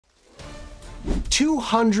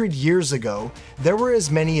200 years ago, there were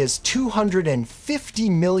as many as 250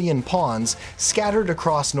 million ponds scattered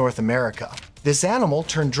across North America. This animal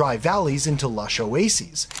turned dry valleys into lush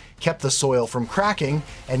oases, kept the soil from cracking,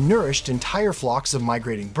 and nourished entire flocks of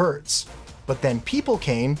migrating birds. But then people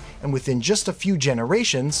came, and within just a few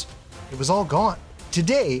generations, it was all gone.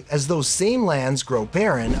 Today, as those same lands grow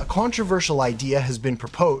barren, a controversial idea has been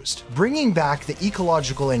proposed, bringing back the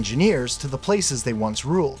ecological engineers to the places they once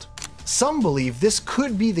ruled. Some believe this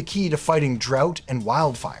could be the key to fighting drought and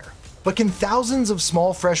wildfire. But can thousands of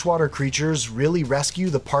small freshwater creatures really rescue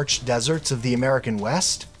the parched deserts of the American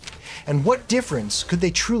West? And what difference could they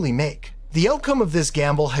truly make? The outcome of this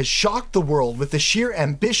gamble has shocked the world with the sheer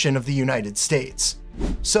ambition of the United States.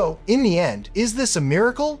 So, in the end, is this a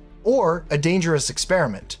miracle or a dangerous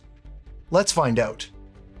experiment? Let's find out.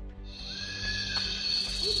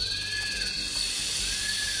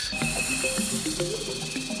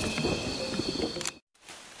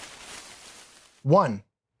 One,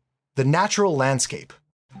 the natural landscape.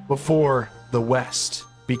 Before the West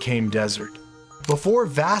became desert. Before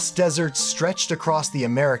vast deserts stretched across the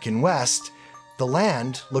American West, the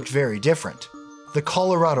land looked very different. The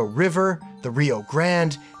Colorado River, the Rio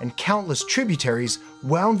Grande, and countless tributaries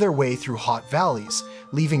wound their way through hot valleys,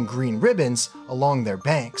 leaving green ribbons along their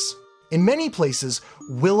banks. In many places,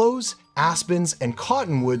 willows, aspens, and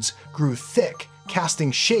cottonwoods grew thick,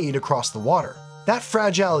 casting shade across the water. That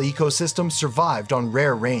fragile ecosystem survived on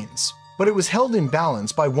rare rains, but it was held in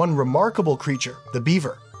balance by one remarkable creature, the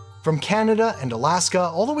beaver. From Canada and Alaska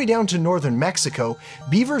all the way down to northern Mexico,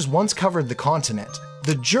 beavers once covered the continent.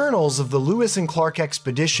 The journals of the Lewis and Clark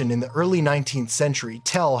expedition in the early 19th century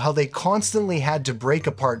tell how they constantly had to break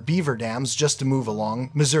apart beaver dams just to move along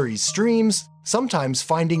Missouri's streams, sometimes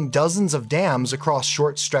finding dozens of dams across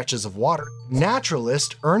short stretches of water.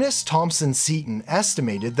 Naturalist Ernest Thompson Seton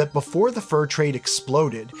estimated that before the fur trade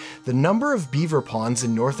exploded, the number of beaver ponds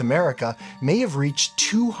in North America may have reached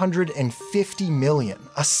 250 million,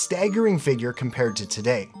 a staggering figure compared to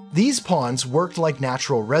today. These ponds worked like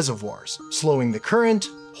natural reservoirs, slowing the current,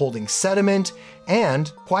 holding sediment,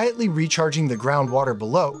 and quietly recharging the groundwater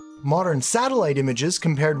below. Modern satellite images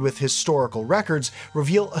compared with historical records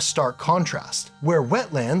reveal a stark contrast. Where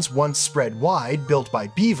wetlands once spread wide, built by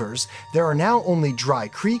beavers, there are now only dry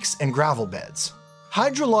creeks and gravel beds.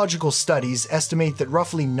 Hydrological studies estimate that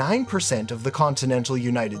roughly 9% of the continental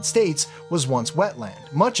United States was once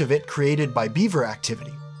wetland, much of it created by beaver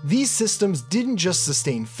activity. These systems didn't just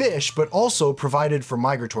sustain fish, but also provided for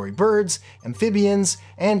migratory birds, amphibians,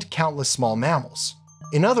 and countless small mammals.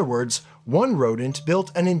 In other words, one rodent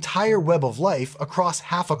built an entire web of life across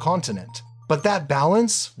half a continent. But that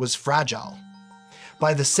balance was fragile.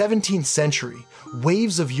 By the 17th century,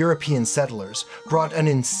 waves of European settlers brought an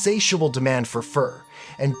insatiable demand for fur,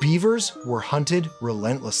 and beavers were hunted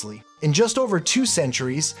relentlessly. In just over 2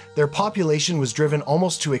 centuries, their population was driven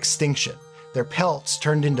almost to extinction. Their pelts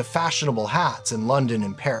turned into fashionable hats in London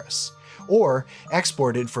and Paris, or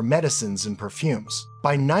exported for medicines and perfumes.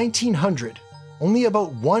 By 1900, only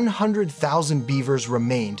about 100,000 beavers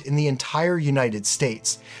remained in the entire United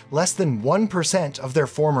States, less than 1% of their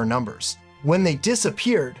former numbers. When they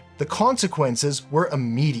disappeared, the consequences were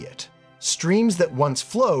immediate. Streams that once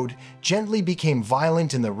flowed gently became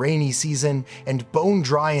violent in the rainy season and bone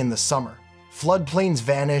dry in the summer. Floodplains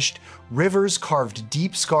vanished, rivers carved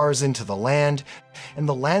deep scars into the land, and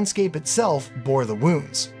the landscape itself bore the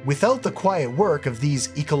wounds. Without the quiet work of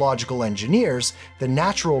these ecological engineers, the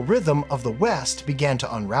natural rhythm of the West began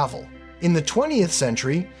to unravel. In the 20th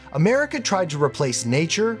century, America tried to replace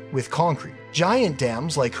nature with concrete. Giant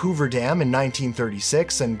dams like Hoover Dam in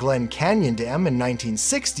 1936 and Glen Canyon Dam in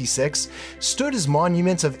 1966 stood as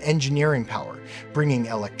monuments of engineering power, bringing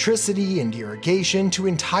electricity and irrigation to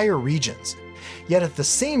entire regions. Yet at the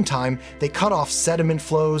same time, they cut off sediment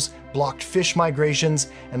flows, blocked fish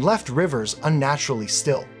migrations, and left rivers unnaturally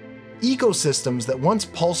still. Ecosystems that once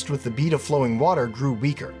pulsed with the beat of flowing water grew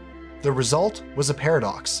weaker. The result was a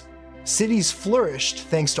paradox. Cities flourished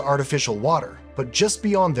thanks to artificial water, but just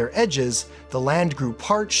beyond their edges, the land grew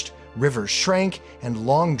parched, rivers shrank, and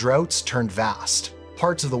long droughts turned vast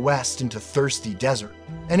parts of the West into thirsty desert.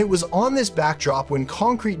 And it was on this backdrop when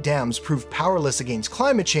concrete dams proved powerless against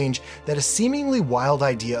climate change that a seemingly wild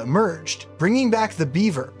idea emerged, bringing back the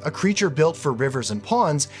beaver, a creature built for rivers and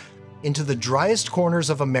ponds, into the driest corners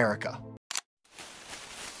of America.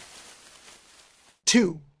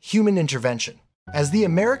 2. Human intervention. As the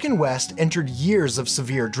American West entered years of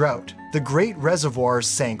severe drought, The great reservoirs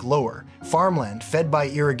sank lower, farmland fed by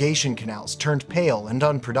irrigation canals turned pale and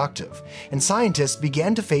unproductive, and scientists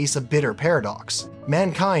began to face a bitter paradox.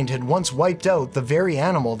 Mankind had once wiped out the very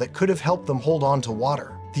animal that could have helped them hold on to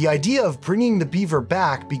water. The idea of bringing the beaver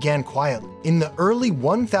back began quietly. In the early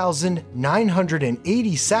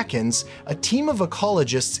 1980 seconds, a team of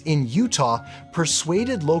ecologists in Utah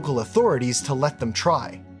persuaded local authorities to let them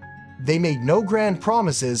try. They made no grand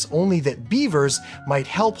promises, only that beavers might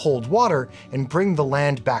help hold water and bring the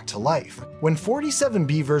land back to life. When 47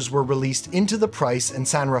 beavers were released into the Price and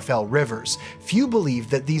San Rafael rivers, few believed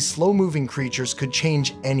that these slow-moving creatures could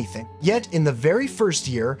change anything. Yet in the very first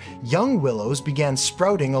year, young willows began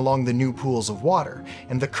sprouting along the new pools of water,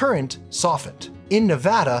 and the current softened. In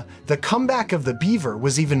Nevada, the comeback of the beaver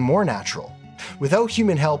was even more natural. Without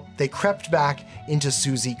human help, they crept back into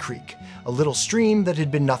Susie Creek, a little stream that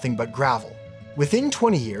had been nothing but gravel. Within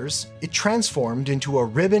 20 years, it transformed into a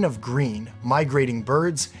ribbon of green. Migrating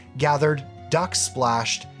birds gathered, ducks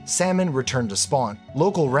splashed, salmon returned to spawn.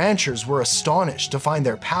 Local ranchers were astonished to find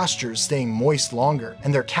their pastures staying moist longer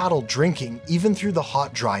and their cattle drinking even through the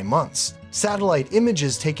hot, dry months. Satellite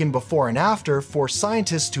images taken before and after forced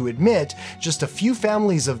scientists to admit just a few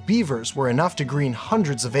families of beavers were enough to green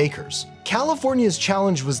hundreds of acres. California's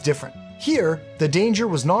challenge was different. Here, the danger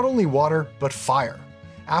was not only water, but fire.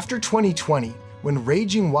 After 2020, when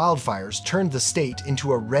raging wildfires turned the state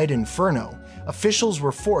into a red inferno, officials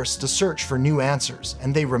were forced to search for new answers,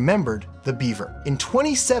 and they remembered the beaver. In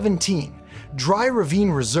 2017, Dry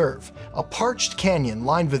Ravine Reserve, a parched canyon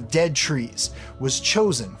lined with dead trees, was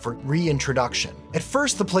chosen for reintroduction. At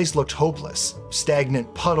first, the place looked hopeless.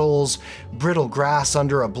 Stagnant puddles, brittle grass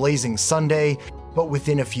under a blazing Sunday, but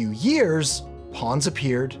within a few years, ponds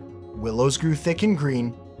appeared, willows grew thick and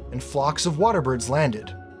green, and flocks of waterbirds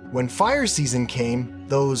landed. When fire season came,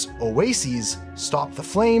 those oases stopped the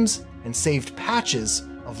flames and saved patches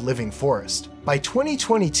of living forest. By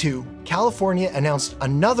 2022, California announced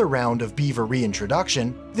another round of beaver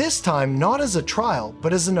reintroduction, this time not as a trial,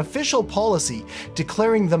 but as an official policy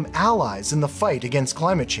declaring them allies in the fight against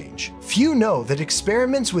climate change. Few know that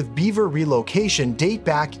experiments with beaver relocation date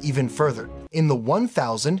back even further. In the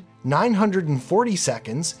 1,940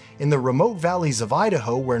 seconds, in the remote valleys of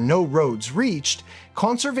Idaho where no roads reached,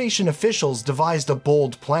 conservation officials devised a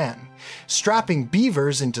bold plan, strapping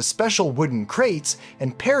beavers into special wooden crates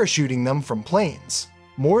and parachuting them from planes.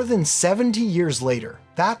 More than 70 years later,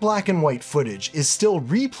 that black and white footage is still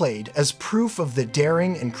replayed as proof of the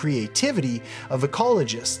daring and creativity of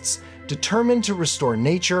ecologists determined to restore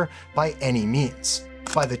nature by any means.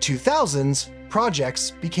 By the 2000s,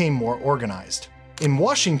 projects became more organized. In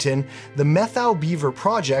Washington, the Methau Beaver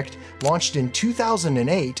Project, launched in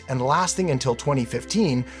 2008 and lasting until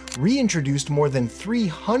 2015, reintroduced more than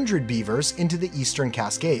 300 beavers into the Eastern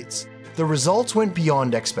Cascades. The results went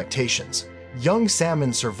beyond expectations. Young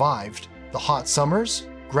salmon survived, the hot summers,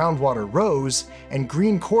 groundwater rose, and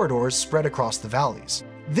green corridors spread across the valleys.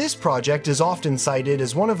 This project is often cited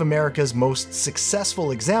as one of America's most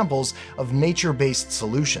successful examples of nature-based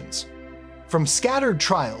solutions. From scattered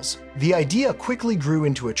trials, the idea quickly grew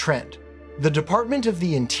into a trend. The Department of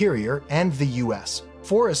the Interior and the U.S.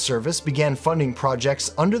 Forest Service began funding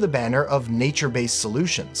projects under the banner of nature-based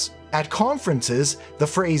solutions. At conferences, the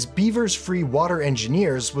phrase "Beavers Free Water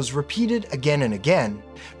Engineers" was repeated again and again,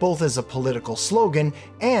 both as a political slogan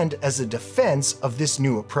and as a defense of this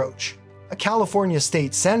new approach. A California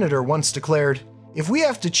state senator once declared, "If we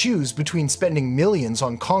have to choose between spending millions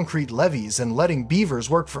on concrete levees and letting beavers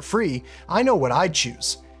work for free, I know what I'd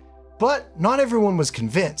choose." But not everyone was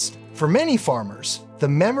convinced. For many farmers, the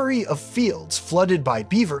memory of fields flooded by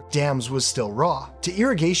beaver dams was still raw. To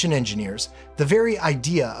irrigation engineers, the very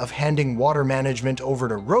idea of handing water management over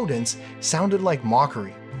to rodents sounded like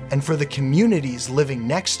mockery. And for the communities living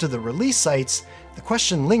next to the release sites, the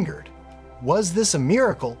question lingered: was this a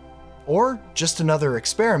miracle, or just another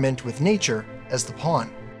experiment with nature as the pawn?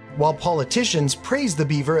 While politicians praised the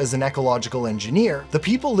beaver as an ecological engineer, the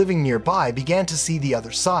people living nearby began to see the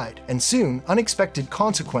other side, and soon unexpected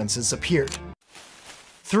consequences appeared.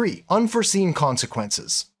 3. Unforeseen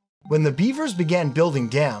consequences. When the beavers began building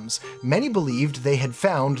dams, many believed they had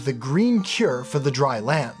found the green cure for the dry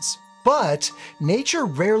lands. But nature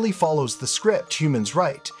rarely follows the script humans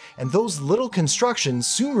write, and those little constructions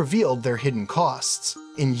soon revealed their hidden costs.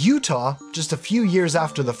 In Utah, just a few years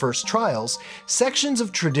after the first trials, sections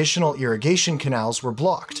of traditional irrigation canals were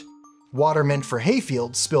blocked. Water meant for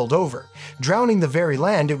hayfields spilled over, drowning the very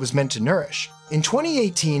land it was meant to nourish. In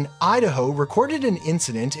 2018, Idaho recorded an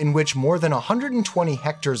incident in which more than 120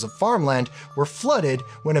 hectares of farmland were flooded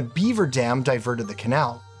when a beaver dam diverted the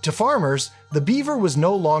canal. To farmers, the beaver was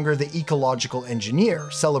no longer the ecological engineer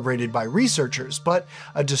celebrated by researchers, but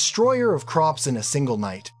a destroyer of crops in a single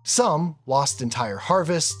night. Some lost entire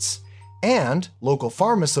harvests, and local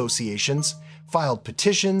farm associations filed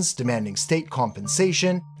petitions demanding state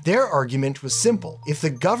compensation. Their argument was simple: if the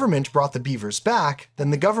government brought the beavers back, then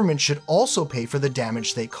the government should also pay for the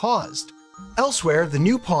damage they caused. Elsewhere, the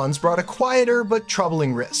new ponds brought a quieter but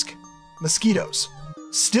troubling risk: mosquitoes.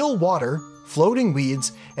 Still water, floating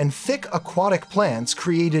weeds, and thick aquatic plants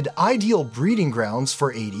created ideal breeding grounds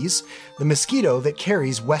for Aedes, the mosquito that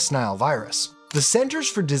carries West Nile virus. The Centers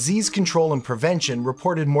for Disease Control and Prevention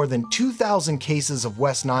reported more than 2,000 cases of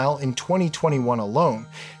West Nile in 2021 alone,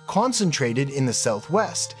 concentrated in the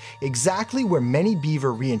southwest, exactly where many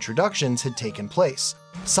beaver reintroductions had taken place.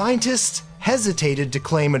 Scientists hesitated to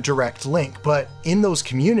claim a direct link, but in those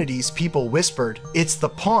communities, people whispered, "It's the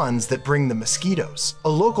ponds that bring the mosquitoes." A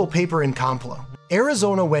local paper in Kampala,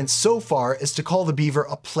 Arizona, went so far as to call the beaver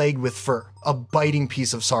a plague with fur, a biting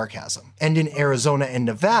piece of sarcasm. And in Arizona and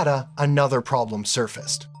Nevada, another problem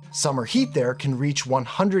surfaced. Summer heat there can reach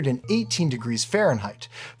 118 degrees Fahrenheit,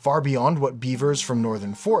 far beyond what beavers from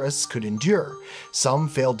northern forests could endure. Some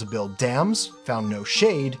failed to build dams, found no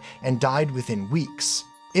shade, and died within weeks.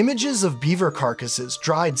 Images of beaver carcasses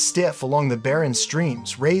dried stiff along the barren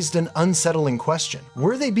streams raised an unsettling question.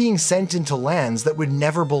 Were they being sent into lands that would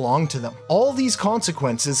never belong to them? All these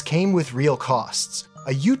consequences came with real costs.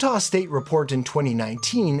 A Utah state report in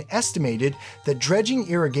 2019 estimated that dredging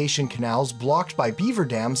irrigation canals blocked by beaver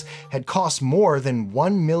dams had cost more than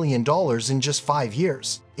 $1 million in just 5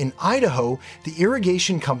 years. In Idaho, the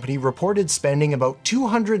irrigation company reported spending about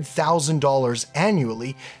 $200,000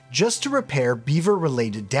 annually just to repair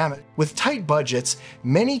beaver-related damage. With tight budgets,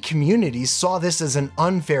 many communities saw this as an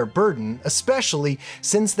unfair burden, especially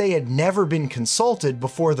since they had never been consulted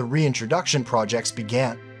before the reintroduction projects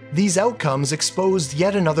began. These outcomes exposed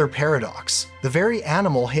yet another paradox. The very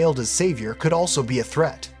animal hailed as savior could also be a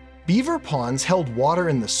threat. Beaver ponds held water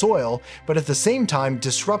in the soil, but at the same time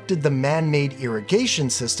disrupted the man-made irrigation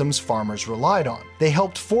systems farmers relied on. They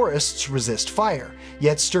helped forests resist fire,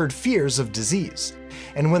 yet stirred fears of disease.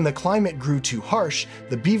 And when the climate grew too harsh,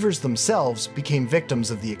 the beavers themselves became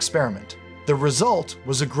victims of the experiment. The result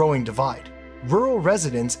was a growing divide. Rural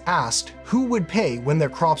residents asked who would pay when their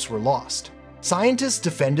crops were lost. Scientists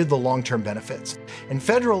defended the long-term benefits, and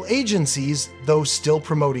federal agencies, though still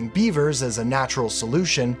promoting beavers as a natural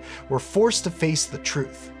solution, were forced to face the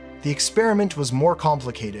truth. The experiment was more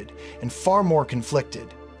complicated and far more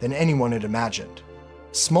conflicted than anyone had imagined.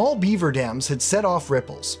 Small beaver dams had set off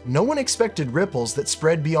ripples. No one expected ripples that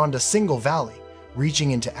spread beyond a single valley,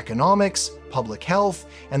 reaching into economics, public health,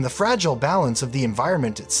 and the fragile balance of the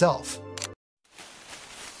environment itself.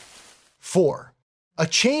 4. A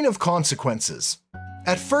chain of consequences.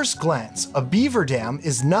 At first glance, a beaver dam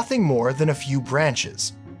is nothing more than a few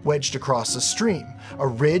branches, wedged across a stream, a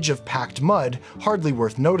ridge of packed mud hardly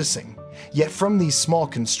worth noticing. Yet from these small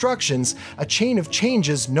constructions, a chain of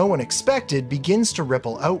changes no one expected begins to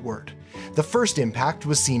ripple outward. The first impact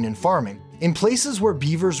was seen in farming. In places where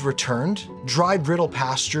beavers returned, dry brittle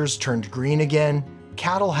pastures turned green again,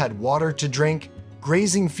 cattle had water to drink,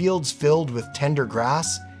 grazing fields filled with tender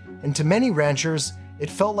grass, and to many ranchers, it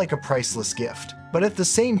felt like a priceless gift. But at the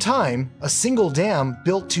same time, a single dam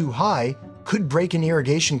built too high could break an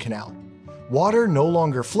irrigation canal. Water no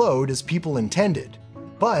longer flowed as people intended,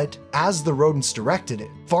 but as the rodents directed it.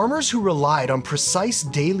 Farmers who relied on precise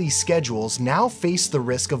daily schedules now faced the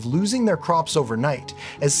risk of losing their crops overnight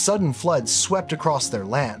as sudden floods swept across their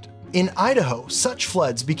land. In Idaho, such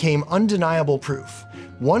floods became undeniable proof.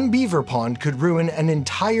 One beaver pond could ruin an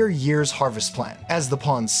entire year's harvest plan. As the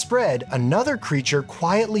ponds spread, another creature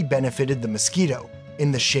quietly benefited the mosquito.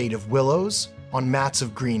 In the shade of willows, on mats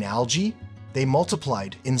of green algae, they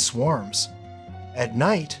multiplied in swarms. At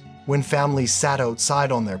night, when families sat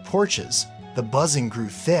outside on their porches, the buzzing grew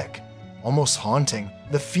thick, almost haunting.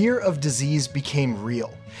 The fear of disease became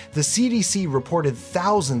real. The CDC reported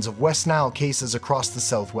thousands of West Nile cases across the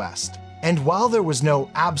Southwest. And while there was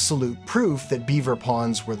no absolute proof that beaver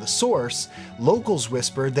ponds were the source, locals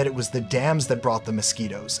whispered that it was the dams that brought the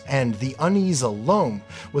mosquitoes, and the unease alone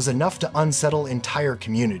was enough to unsettle entire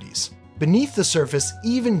communities. Beneath the surface,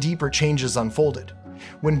 even deeper changes unfolded.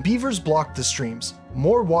 When beavers blocked the streams,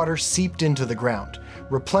 more water seeped into the ground,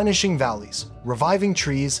 replenishing valleys, reviving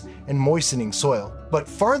trees, and moistening soil. But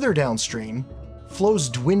farther downstream, flows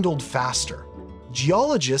dwindled faster.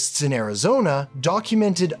 Geologists in Arizona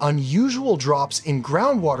documented unusual drops in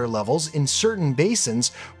groundwater levels in certain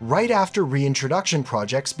basins right after reintroduction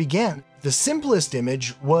projects began. The simplest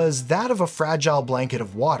image was that of a fragile blanket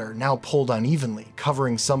of water now pulled unevenly,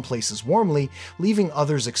 covering some places warmly, leaving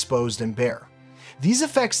others exposed and bare. These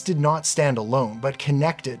effects did not stand alone, but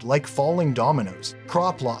connected like falling dominoes.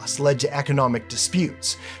 Crop loss led to economic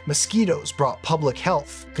disputes, mosquitoes brought public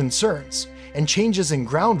health concerns, and changes in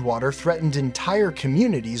groundwater threatened entire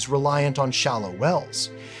communities reliant on shallow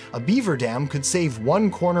wells. A beaver dam could save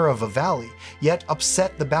one corner of a valley, yet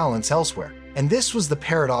upset the balance elsewhere. And this was the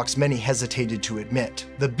paradox many hesitated to admit.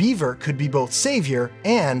 The beaver could be both savior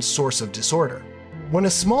and source of disorder. When a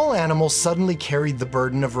small animal suddenly carried the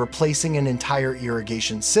burden of replacing an entire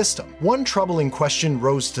irrigation system, one troubling question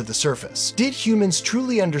rose to the surface. Did humans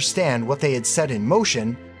truly understand what they had set in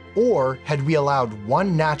motion, or had we allowed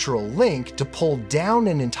one natural link to pull down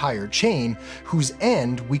an entire chain whose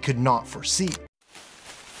end we could not foresee?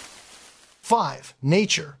 5.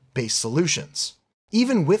 Nature-based solutions.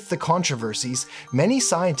 Even with the controversies, many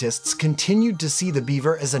scientists continued to see the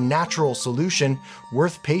beaver as a natural solution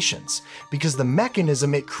worth patience, because the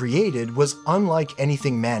mechanism it created was unlike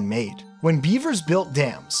anything man-made. When beavers built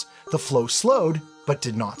dams, the flow slowed but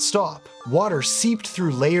did not stop. Water seeped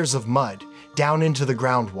through layers of mud down into the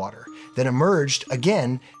groundwater, then emerged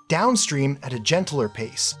again downstream at a gentler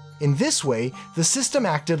pace. In this way, the system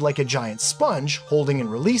acted like a giant sponge, holding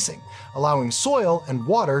and releasing, allowing soil and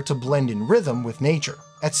water to blend in rhythm with nature.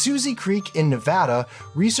 At Susie Creek in Nevada,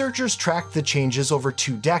 researchers tracked the changes over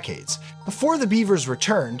 2 decades. Before the beavers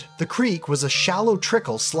returned, the creek was a shallow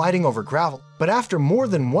trickle sliding over gravel. But after more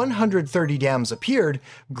than 130 dams appeared,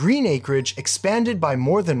 green acreage expanded by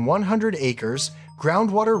more than 100 acres,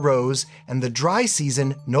 groundwater rose, and the dry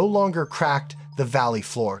season no longer cracked the valley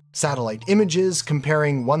floor. Satellite images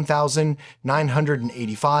comparing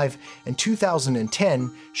 1985 and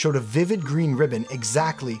 2010 showed a vivid green ribbon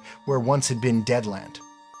exactly where once had been deadland.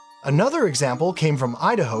 Another example came from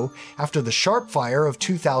Idaho after the sharp fire of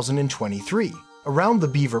 2023. Around the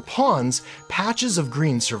beaver ponds, patches of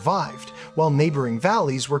green survived, while neighboring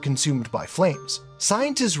valleys were consumed by flames.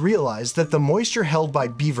 Scientists realized that the moisture held by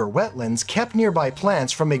beaver wetlands kept nearby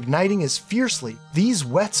plants from igniting as fiercely. These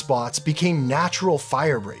wet spots became natural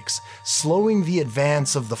fire breaks, slowing the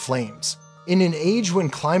advance of the flames. In an age when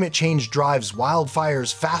climate change drives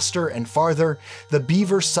wildfires faster and farther, the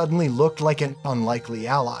beaver suddenly looked like an unlikely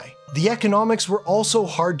ally. The economics were also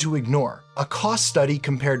hard to ignore. A cost study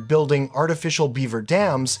compared building artificial beaver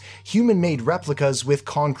dams, human-made replicas with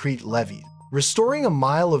concrete levees. Restoring a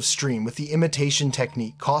mile of stream with the imitation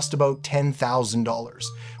technique cost about $10,000,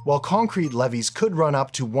 while concrete levees could run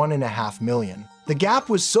up to $1.5 million. The gap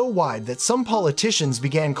was so wide that some politicians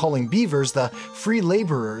began calling beavers the free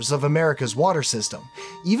laborers of America's water system,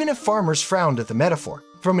 even if farmers frowned at the metaphor.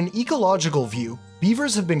 From an ecological view,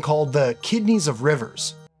 beavers have been called the kidneys of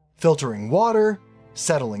rivers, filtering water,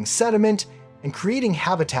 settling sediment, and creating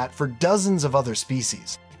habitat for dozens of other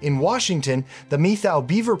species. In Washington, the Methau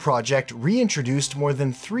Beaver Project reintroduced more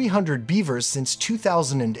than 300 beavers since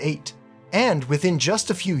 2008. And within just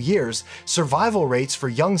a few years, survival rates for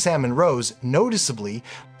young salmon rose noticeably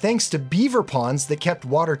thanks to beaver ponds that kept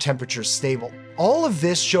water temperatures stable. All of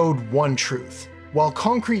this showed one truth. While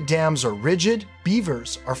concrete dams are rigid,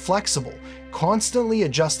 beavers are flexible, constantly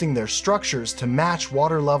adjusting their structures to match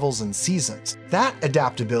water levels and seasons. That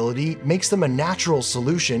adaptability makes them a natural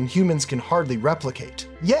solution humans can hardly replicate.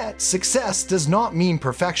 Yet, success does not mean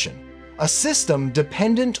perfection. A system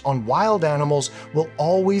dependent on wild animals will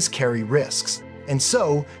always carry risks. And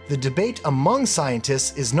so, the debate among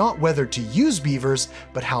scientists is not whether to use beavers,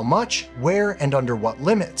 but how much, where, and under what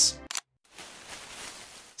limits.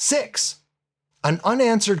 6. An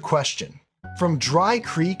unanswered question. From dry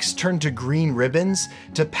creeks turned to green ribbons,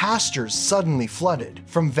 to pastures suddenly flooded,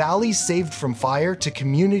 from valleys saved from fire to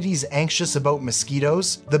communities anxious about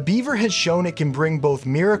mosquitoes, the beaver has shown it can bring both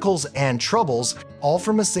miracles and troubles, all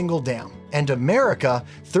from a single dam. And America,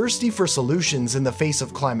 thirsty for solutions in the face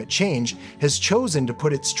of climate change, has chosen to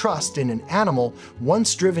put its trust in an animal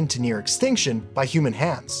once driven to near extinction by human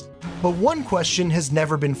hands. But one question has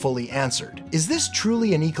never been fully answered. Is this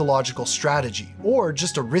truly an ecological strategy, or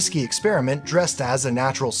just a risky experiment dressed as a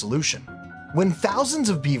natural solution? When thousands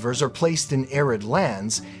of beavers are placed in arid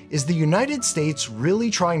lands, is the United States really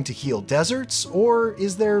trying to heal deserts, or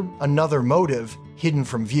is there another motive hidden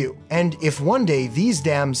from view? And if one day these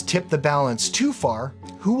dams tip the balance too far,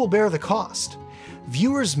 who will bear the cost?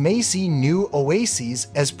 Viewers may see new oases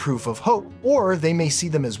as proof of hope, or they may see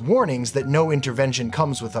them as warnings that no intervention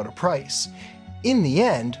comes without a price. In the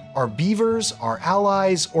end, are beavers our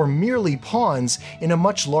allies, or merely pawns in a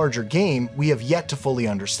much larger game we have yet to fully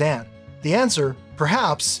understand? The answer,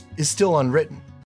 perhaps, is still unwritten.